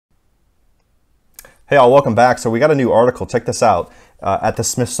Hey all, welcome back. So we got a new article. Check this out. At the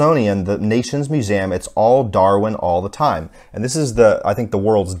Smithsonian, the nation's museum, it's all Darwin all the time. And this is I think the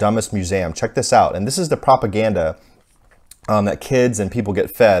world's dumbest museum. Check this out. And this is the propaganda that kids and people get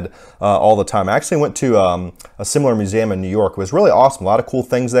fed all the time. I actually went to a similar museum in New York. It was really awesome. A lot of cool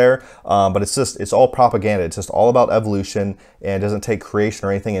things there, but it's all propaganda. It's just all about evolution and doesn't take creation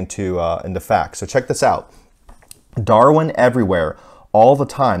or anything into fact. So check this out. Darwin everywhere, all the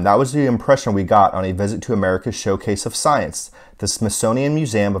time. That was the impression we got on a visit to America's Showcase of Science, the Smithsonian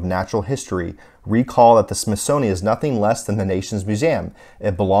Museum of Natural History. Recall that the Smithsonian is nothing less than the nation's museum.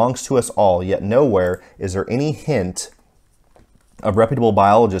 It belongs to us all, yet nowhere is there any hint of reputable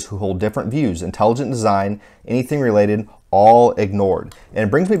biologists who hold different views. Intelligent design, anything related, all ignored. And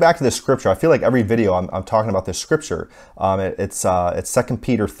it brings me back to this scripture. I feel like every video I'm talking about this scripture. It's 2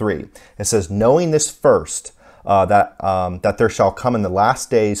 Peter 3. It says, knowing this first, that there shall come in the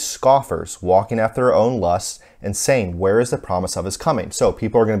last days scoffers, walking after their own lusts, and saying, where is the promise of his coming? So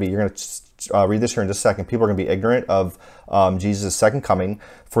people are going to be, you're going to read this here in just a second, people are going to be ignorant of Jesus' second coming.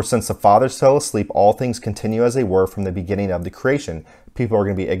 For since the fathers fell asleep, all things continue as they were from the beginning of the creation. People are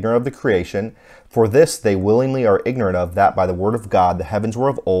going to be ignorant of the creation. For this they willingly are ignorant of, that by the word of God the heavens were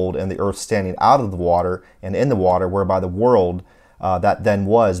of old, and the earth standing out of the water and in the water, whereby the world that then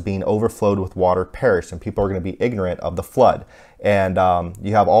was, being overflowed with water, perished. And people are going to be ignorant of the flood. And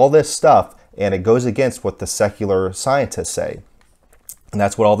you have all this stuff, and it goes against what the secular scientists say. And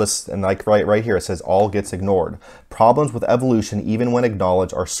that's what all this, and like right here, it says all gets ignored. Problems with evolution, even when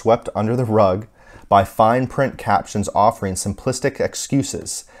acknowledged, are swept under the rug by fine print captions offering simplistic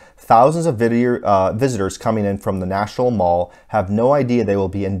excuses. Thousands of visitors coming in from the National Mall have no idea they will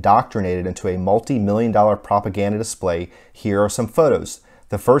be indoctrinated into a multi-million-dollar propaganda display. Here are some photos.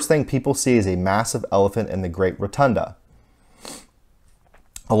 The first thing people see is a massive elephant in the Great Rotunda.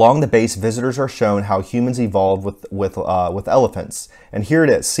 Along the base, visitors are shown how humans evolved with elephants. And here it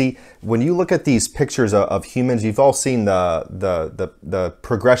is. See, when you look at these pictures of humans, you've all seen the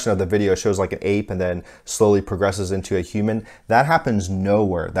progression of the video. It shows like an ape and then slowly progresses into a human. That happens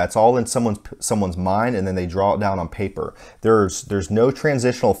nowhere. That's all in someone's mind, and then they draw it down on paper. There's no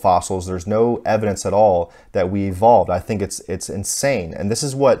transitional fossils. There's no evidence at all that we evolved. I think it's insane. And this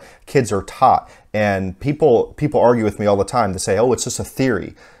is what kids are taught. And people argue with me all the time to say, oh, it's just a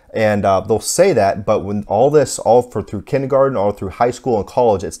theory. And they'll say that, but when through kindergarten, all through high school and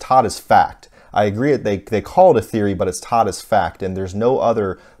college, it's taught as fact. I agree that they call it a theory, but it's taught as fact, and there's no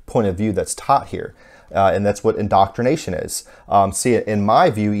other point of view that's taught here. And that's what indoctrination is. See, in my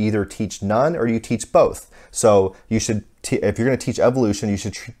view, you either teach none or you teach both. So you should, if you're going to teach evolution, you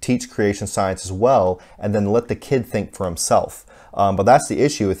should teach creation science as well, and then let the kid think for himself. But that's the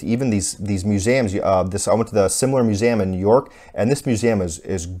issue with even these museums. I went to the similar museum in New York, and this museum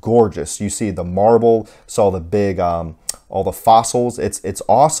is gorgeous. You see the marble, saw the big, all the fossils. It's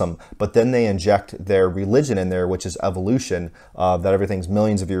awesome. But then they inject their religion in there, which is evolution, that everything's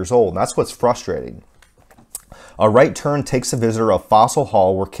millions of years old. And that's what's frustrating. A right turn takes a visitor to a fossil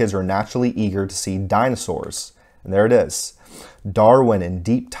hall where kids are naturally eager to see dinosaurs. And there it is. Darwin in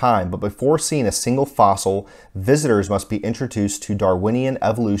deep time, but before seeing a single fossil, visitors must be introduced to Darwinian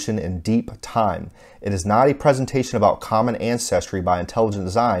evolution in deep time. It is not a presentation about common ancestry by intelligent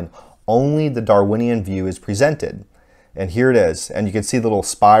design, only the Darwinian view is presented. And here it is, and you can see the little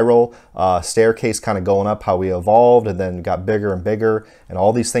spiral staircase kind of going up, how we evolved and then got bigger and bigger, and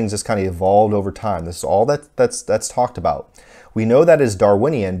all these things just kind of evolved over time. This is all that's talked about. We know that is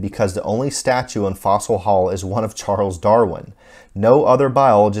Darwinian because the only statue in Fossil Hall is one of Charles Darwin. No other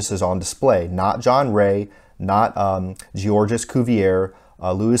biologist is on display, not John Ray, not Georges Cuvier,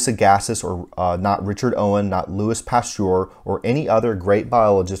 Louis Agassiz, or not Richard Owen, not Louis Pasteur, or any other great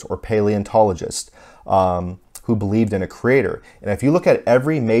biologist or paleontologist who believed in a creator. And if you look at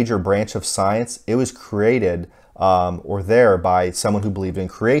every major branch of science, it was created or there by someone who believed in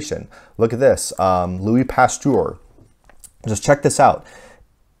creation. Look at this, Louis Pasteur. Just check this out.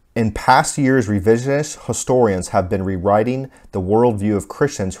 In past years, revisionist historians have been rewriting the worldview of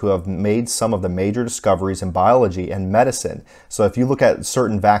Christians who have made some of the major discoveries in biology and medicine. So if you look at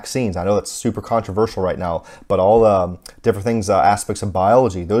certain vaccines, I know that's super controversial right now, but all the different things, aspects of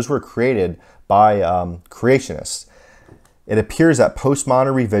biology, those were created by creationists. It appears that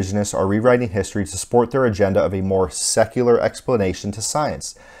postmodern revisionists are rewriting history to support their agenda of a more secular explanation to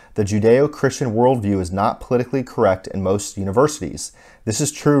science. The Judeo-Christian worldview is not politically correct in most universities. This is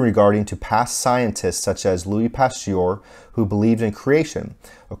true regarding to past scientists such as Louis Pasteur, who believed in creation.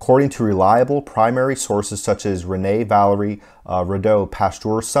 According to reliable primary sources such as René Valery Radeau,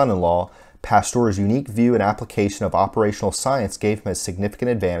 Pasteur's son-in-law, Pasteur's unique view and application of operational science gave him a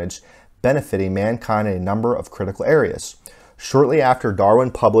significant advantage. benefiting mankind in a number of critical areas. Shortly after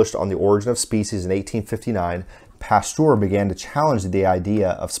Darwin published On the Origin of Species in 1859, Pasteur began to challenge the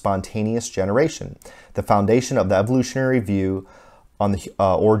idea of spontaneous generation, the foundation of the evolutionary view on the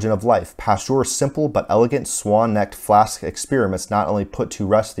origin of life. Pasteur's simple but elegant swan-necked flask experiments not only put to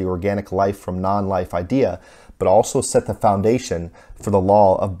rest the organic life from non-life idea, but also set the foundation for the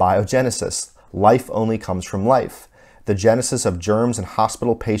law of biogenesis. Life only comes from life. The genesis of germs in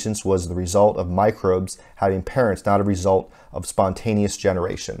hospital patients was the result of microbes having parents, not a result of spontaneous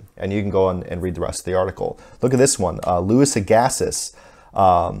generation. And you can go on and read the rest of the article. Look at this one, Louis Agassiz.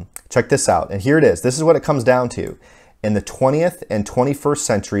 Check this out. And here it is. This is what it comes down to. In the 20th and 21st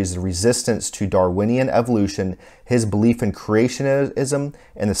centuries, the resistance to Darwinian evolution, his belief in creationism,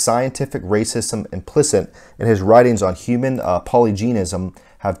 and the scientific racism implicit in his writings on human polygenism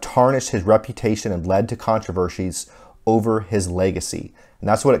have tarnished his reputation and led to controversies over his legacy. And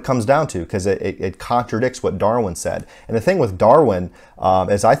that's what it comes down to, because it contradicts what Darwin said. And the thing with Darwin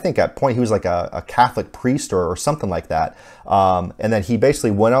is, I think at point he was like a Catholic priest or something like that. And then he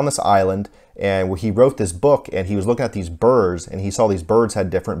basically went on this island and he wrote this book, and he was looking at these birds, and he saw these birds had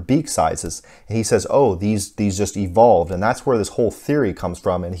different beak sizes. And he says, oh, these just evolved. And that's where this whole theory comes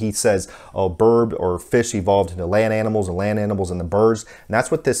from. And he says, oh, bird or fish evolved into land animals and land animals into birds. And that's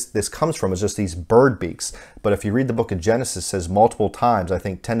what this comes from, is just these bird beaks. But if you read the book of Genesis, it says multiple times, I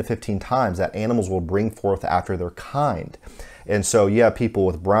think 10 to 15 times, that animals will bring forth after their kind. And so you have people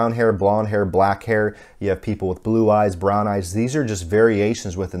with brown hair, blonde hair, black hair. You have people with blue eyes, brown eyes. These are just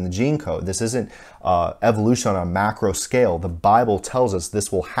variations within the gene code. This isn't evolution on a macro scale. The Bible tells us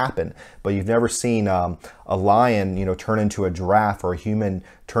this will happen, but you've never seen a lion, turn into a giraffe, or a human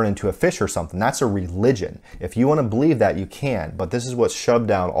turn into a fish or something. That's a religion. If you want to believe that, you can. But this is what's shoved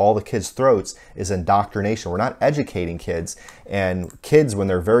down all the kids' throats, is indoctrination. We're not educating kids. And kids, when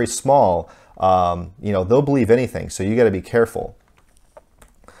they're very small, they'll believe anything, so you got to be careful.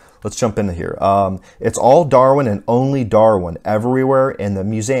 Let's jump into here. It's all Darwin and only Darwin everywhere in the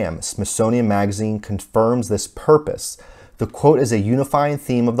museum. Smithsonian Magazine confirms this purpose. The quote is a unifying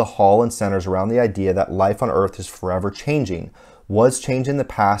theme of the hall and centers around the idea that life on Earth is forever changing, was changed in the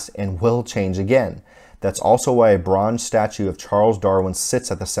past, and will change again. That's also why a bronze statue of Charles Darwin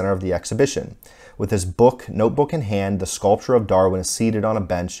sits at the center of the exhibition. With his notebook in hand, the sculpture of Darwin is seated on a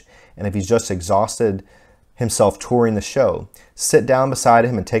bench, and if he's just exhausted himself touring the show, sit down beside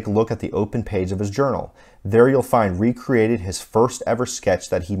him and take a look at the open page of his journal. There you'll find recreated his first ever sketch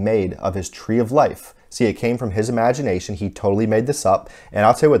that he made of his tree of life. See, it came from his imagination. He totally made this up. And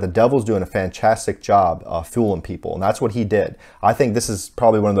I'll tell you what, the devil's doing a fantastic job fooling people, and that's what he did. I think this is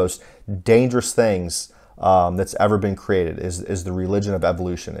probably one of those dangerous things that's ever been created, is the religion of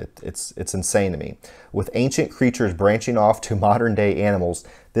evolution. It's insane to me. With ancient creatures branching off to modern day animals,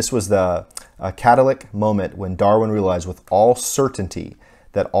 this was the catalytic moment when Darwin realized with all certainty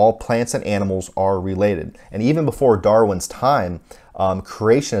that all plants and animals are related. And even before Darwin's time,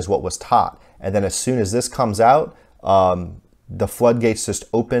 creation is what was taught. And then as soon as this comes out, the floodgates just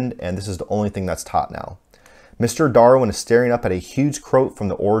opened, and this is the only thing that's taught now. Mr. Darwin is staring up at a huge quote from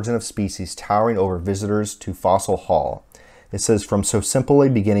The Origin of Species towering over visitors to Fossil Hall. It says, "From so simple a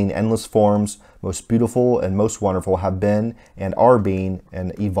beginning, endless forms, most beautiful and most wonderful, have been and are being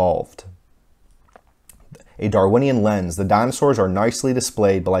and evolved." A Darwinian lens. The dinosaurs are nicely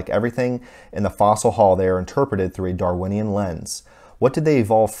displayed, but like everything in the Fossil Hall, they are interpreted through a Darwinian lens. What did they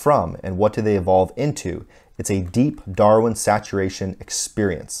evolve from, and what did they evolve into? It's a deep Darwin saturation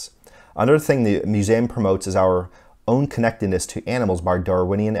experience. Another thing the museum promotes is our own connectedness to animals by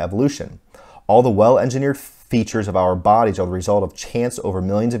Darwinian evolution. All the well-engineered features of our bodies are the result of chance over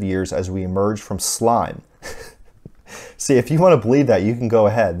millions of years as we emerge from slime. See, if you want to believe that, you can go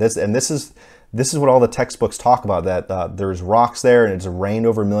ahead. This is what all the textbooks talk about, that there's rocks there and it's rained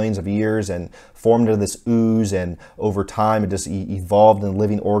over millions of years and formed into this ooze, and over time it just evolved in a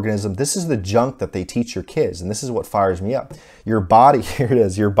living organism. This is the junk that they teach your kids, and this is what fires me up. Your body, here it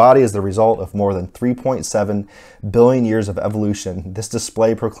is, your body is the result of more than 3.7 billion years of evolution. This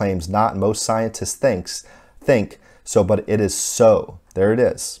display proclaims not most scientists think so, but it is so. There it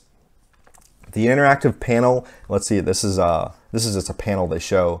is. The interactive panel, let's see, this is just a panel they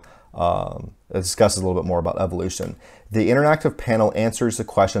show. It discusses a little bit more about evolution. The interactive panel answers the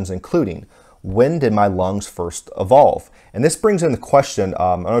questions including, when did my lungs first evolve? And this brings in the question,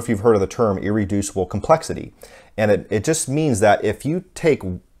 I don't know if you've heard of the term irreducible complexity. And it just means that if you take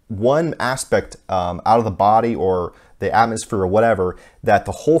one aspect out of the body or the atmosphere or whatever, that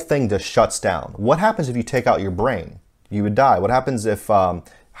the whole thing just shuts down. What happens if you take out your brain? You would die. What happens if,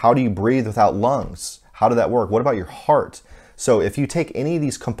 how do you breathe without lungs? How did that work? What about your heart? So if you take any of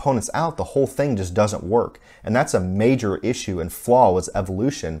these components out, the whole thing just doesn't work. And that's a major issue and flaw with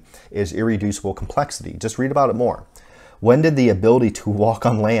evolution, is irreducible complexity. Just read about it more. When did the ability to walk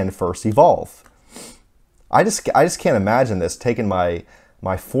on land first evolve? I just can't imagine this, taking my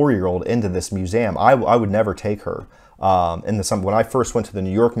 4-year-old into this museum. I would never take her. When I first went to the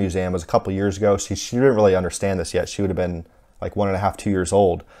New York Museum, it was a couple years ago. She didn't really understand this yet. She would have been like 1.5, 2 years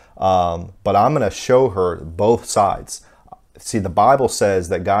old. But I'm going to show her both sides. See, the Bible says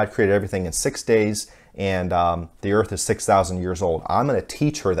that God created everything in 6 days, and the earth is 6,000 years old. I'm going to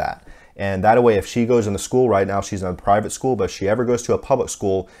teach her that. And that way, if she goes into school right now, she's in a private school, but if she ever goes to a public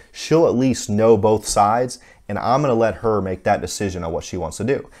school, she'll at least know both sides, and I'm going to let her make that decision on what she wants to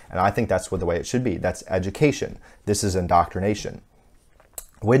do. And I think that's the way it should be. That's education. This is indoctrination.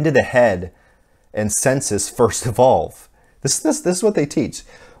 When did the head and senses first evolve? This is what they teach.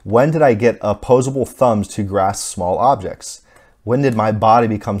 When did I get opposable thumbs to grasp small objects? When did my body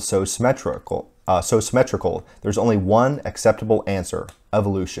become so symmetrical? There's only one acceptable answer: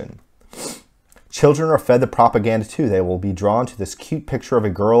 evolution. Children are fed the propaganda too. They will be drawn to this cute picture of a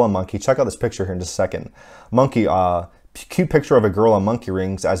girl and monkey. Check out this picture here in just a second. Cute picture of a girl on monkey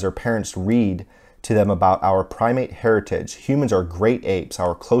rings as their parents read to them about our primate heritage. Humans are great apes.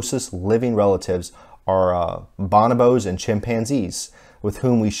 Our closest living relatives are bonobos and chimpanzees, with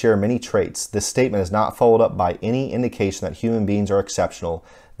whom we share many traits. This statement is not followed up by any indication that human beings are exceptional.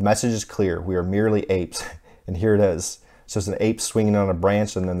 The message is clear. We are merely apes. And here it is. It's just an ape swinging on a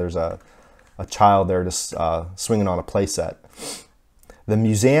branch, and then there's a child there just swinging on a playset. The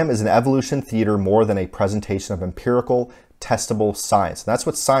museum is an evolution theater more than a presentation of empirical, testable science. And that's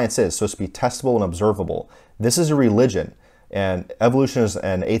what science is. It's supposed to be testable and observable. This is a religion. And evolutionists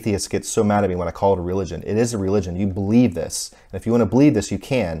and atheists get so mad at me when I call it a religion. It is a religion. You believe this. And if you want to believe this, you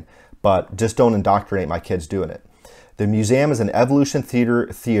can. But just don't indoctrinate my kids doing it. The museum is an evolution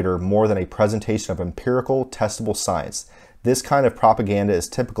theater more than a presentation of empirical, testable science. This kind of propaganda is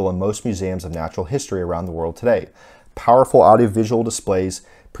typical in most museums of natural history around the world today. Powerful audiovisual displays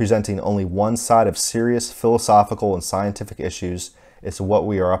presenting only one side of serious philosophical and scientific issues is what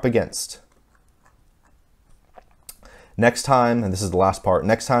we are up against. Next time, and this is the last part,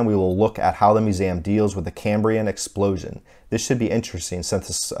 next time we will look at how the museum deals with the Cambrian explosion. This should be interesting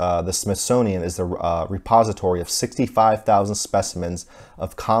since the Smithsonian is the repository of 65,000 specimens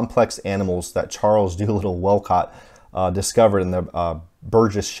of complex animals that Charles Doolittle Welcott discovered in the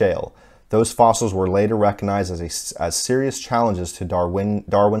Burgess Shale. Those fossils were later recognized as serious challenges to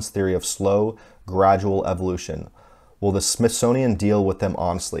Darwin's theory of slow, gradual evolution. Will the Smithsonian deal with them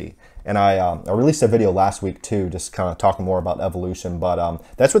honestly? And I released a video last week too, just kind of talking more about evolution, but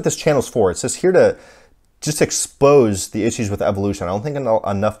that's what this channel's for. It's just here to just expose the issues with evolution. I don't think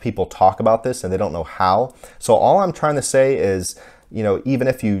enough people talk about this and they don't know how. So all I'm trying to say is, you know, even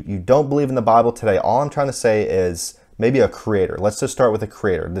if you don't believe in the Bible today, all I'm trying to say is maybe a creator. Let's just start with a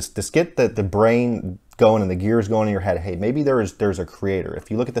creator. Just get the brain going and the gears going in your head. Hey, maybe there's a creator.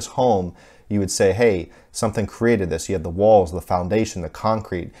 If you look at this home, you would say, hey, something created this. You have the walls, the foundation, the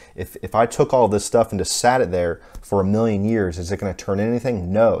concrete. If I took all this stuff and just sat it there for 1,000,000 years, is it going to turn into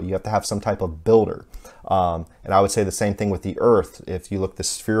anything? No, you have to have some type of builder. And I would say the same thing with the earth. If you look at the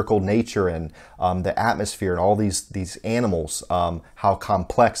spherical nature and the atmosphere and all these animals, how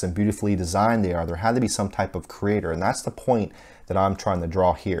complex and beautifully designed they are, there had to be some type of creator. And that's the point that I'm trying to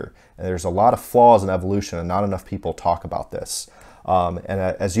draw here. And there's a lot of flaws in evolution and not enough people talk about this. And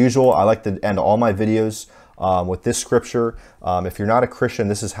as usual, I like to end all my videos with this scripture. If you're not a Christian,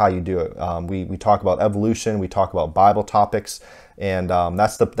 this is how you do it. We talk about evolution, we talk about Bible topics, and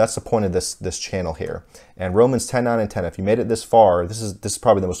that's the point of this channel here. And Romans 10:9 and 10. If you made it this far, this is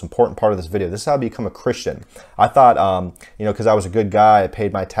probably the most important part of this video. This is how to become a Christian. I thought, you know, because I was a good guy, I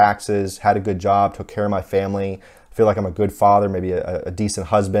paid my taxes, had a good job, took care of my family, I feel like I'm a good father, maybe a decent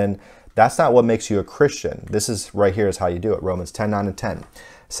husband. That's not what makes you a Christian. This is right here is how you do it. Romans 10:9 and 10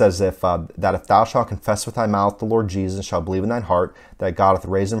 says that if thou shalt confess with thy mouth the Lord Jesus, and shalt believe in thine heart that God hath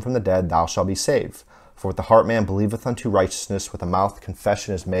raised him from the dead, thou shalt be saved. For with the heart man believeth unto righteousness, with the mouth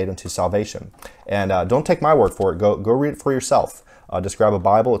confession is made unto salvation. And don't take my word for it. Go read it for yourself. Just grab a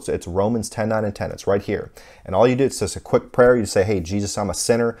Bible. It's Romans 10:9 and 10. It's right here. And all you do, it's just a quick prayer. You say, hey, Jesus, I'm a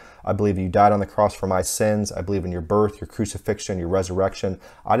sinner. I believe you died on the cross for my sins. I believe in your birth, your crucifixion, your resurrection.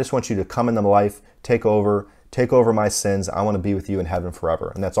 I just want you to come into my life, take over my sins. I want to be with you in heaven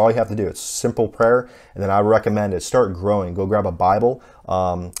forever. And that's all you have to do. It's a simple prayer. And then I recommend it. Start growing. Go grab a Bible.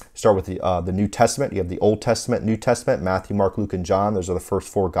 Start with the New Testament. You have the Old Testament, New Testament, Matthew, Mark, Luke, and John. Those are the first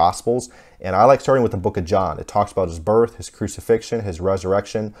 4 Gospels. And I like starting with the book of John. It talks about his birth, his crucifixion, his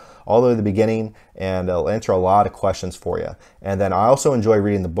resurrection, all the way to the beginning, and it'll answer a lot of questions for you. And then I also enjoy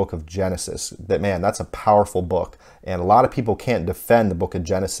reading the book of Genesis. That's a powerful book. And a lot of people can't defend the book of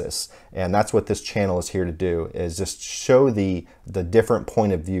Genesis. And that's what this channel is here to do, is just show the different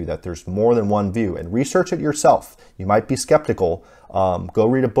point of view, that there's more than one view. And research it yourself. You might be skeptical. Go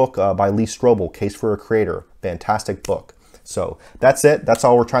read a book by Lee Strobel, Case for a Creator. Fantastic book. So that's it. That's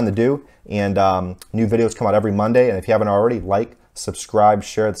all we're trying to do. And new videos come out every Monday. And if you haven't already, like, subscribe,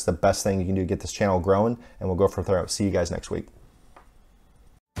 share. It's the best thing you can do to get this channel growing. And we'll go from there. See you guys next week.